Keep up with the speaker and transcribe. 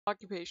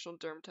Occupational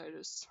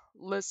dermatitis.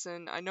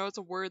 Listen, I know it's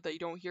a word that you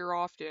don't hear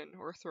often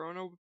or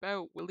thrown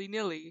about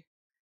willy-nilly,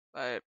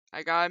 but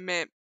I gotta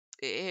admit,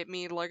 it hit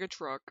me like a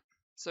truck.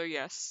 So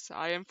yes,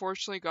 I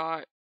unfortunately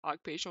got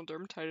occupational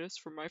dermatitis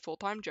from my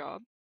full-time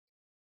job.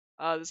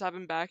 This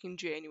happened back in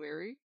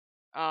January,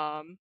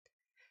 um,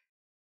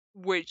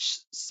 which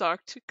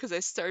sucked because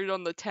I started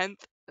on the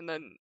 10th, and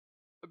then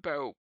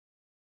about,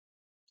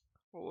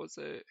 what was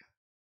it,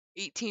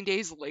 18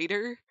 days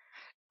later,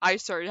 I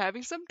started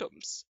having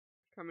symptoms.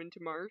 Coming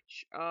to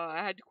March,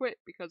 I had to quit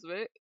because of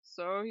it,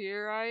 so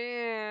here I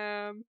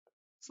am.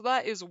 So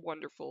that is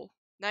wonderful.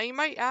 Now you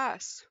might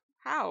ask,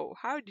 how?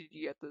 How did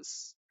you get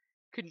this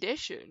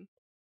condition?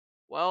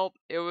 Well,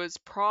 it was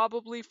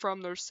probably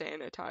from their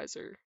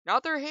sanitizer.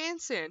 Not their hand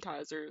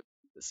sanitizer,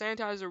 the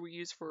sanitizer we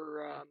use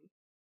for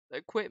the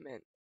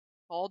equipment,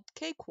 called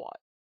K-Quat,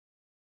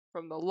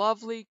 from the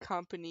lovely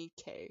company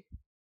K.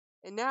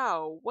 And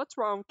now, what's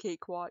wrong with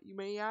K-Quat, you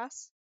may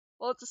ask?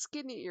 Well, it's a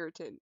skin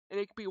irritant, and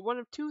it could be one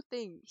of two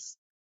things.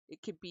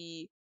 It could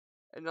be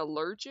an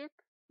allergic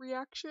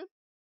reaction,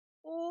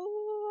 or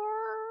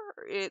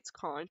it's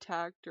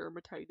contact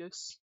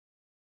dermatitis.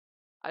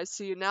 I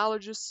see an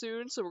allergist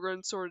soon, so we're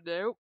going to sort it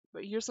out.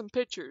 But here's some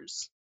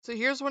pictures. So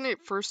here's when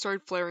it first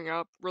started flaring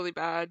up really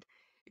bad.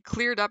 It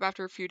cleared up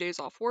after a few days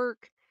off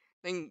work,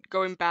 then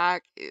going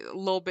back, a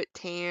little bit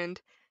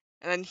tanned,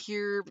 and then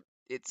here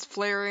it's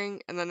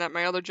flaring, and then at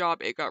my other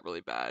job it got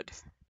really bad.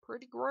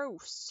 Pretty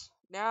gross.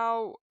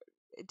 Now,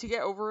 to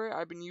get over it,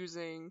 I've been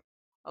using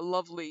a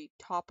lovely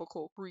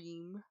topical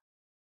cream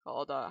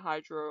called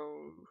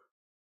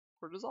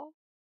hydrocortisol,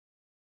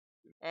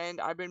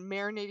 and I've been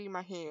marinating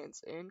my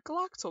hands in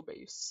galaxol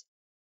base.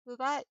 So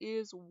that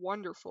is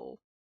wonderful.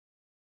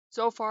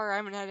 So far, I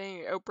haven't had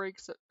any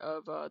outbreaks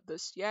of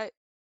this yet.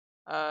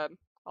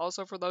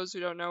 Also, for those who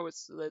don't know,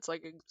 it's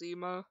like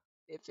eczema.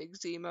 If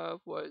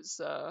eczema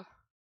was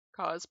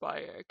caused by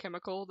a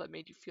chemical that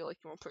made you feel like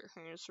you want to put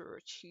your hands through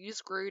a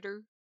cheese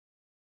grater.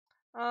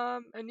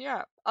 And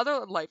yeah,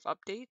 other life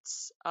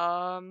updates.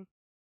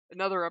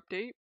 Another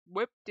update.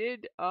 Whip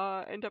did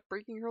end up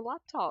breaking her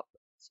laptop,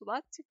 so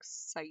that's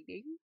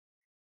exciting.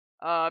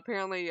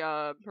 Apparently,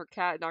 her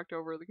cat knocked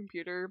over the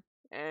computer,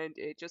 and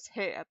it just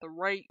hit at the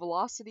right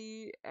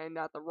velocity and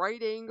at the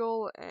right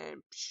angle,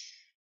 and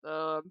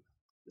the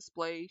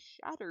display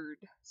shattered.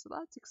 So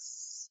that's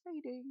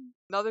exciting.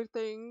 Another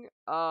thing,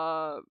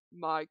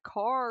 my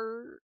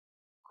car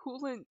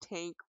coolant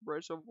tank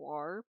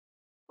reservoir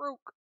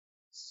broke.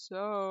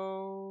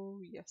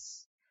 So,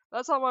 yes.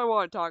 That's all I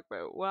want to talk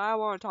about. What I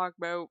want to talk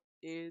about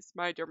is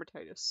my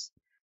dermatitis.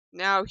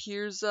 Now,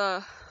 here's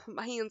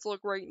my hands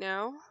look right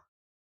now.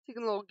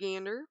 Taking a little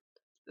gander.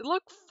 They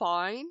look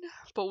fine,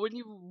 but when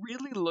you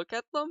really look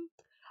at them,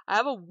 I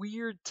have a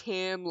weird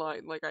tan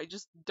line, like I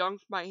just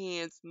dunked my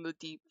hands in the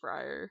deep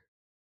fryer.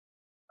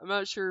 I'm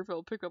not sure if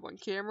it'll pick up on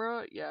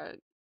camera. Yeah,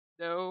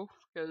 no,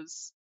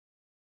 because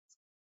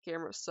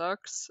camera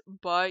sucks.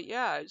 But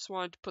yeah, I just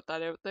wanted to put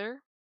that out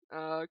there,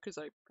 because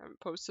I haven't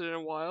posted in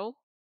a while.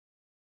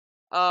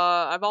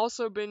 I've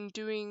also been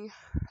doing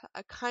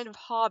a kind of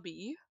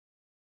hobby,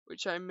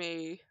 which I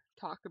may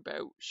talk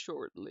about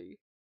shortly.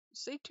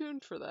 Stay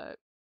tuned for that.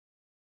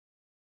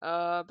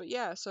 But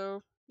yeah,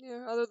 so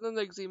yeah, other than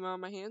the eczema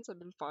on my hands, I've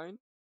been fine.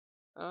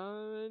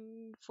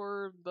 And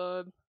for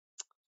the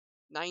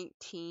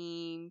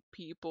 19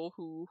 people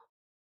who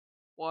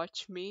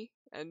watch me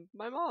and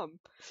my mom.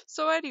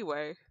 So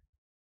anyway,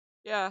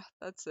 yeah,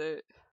 that's it.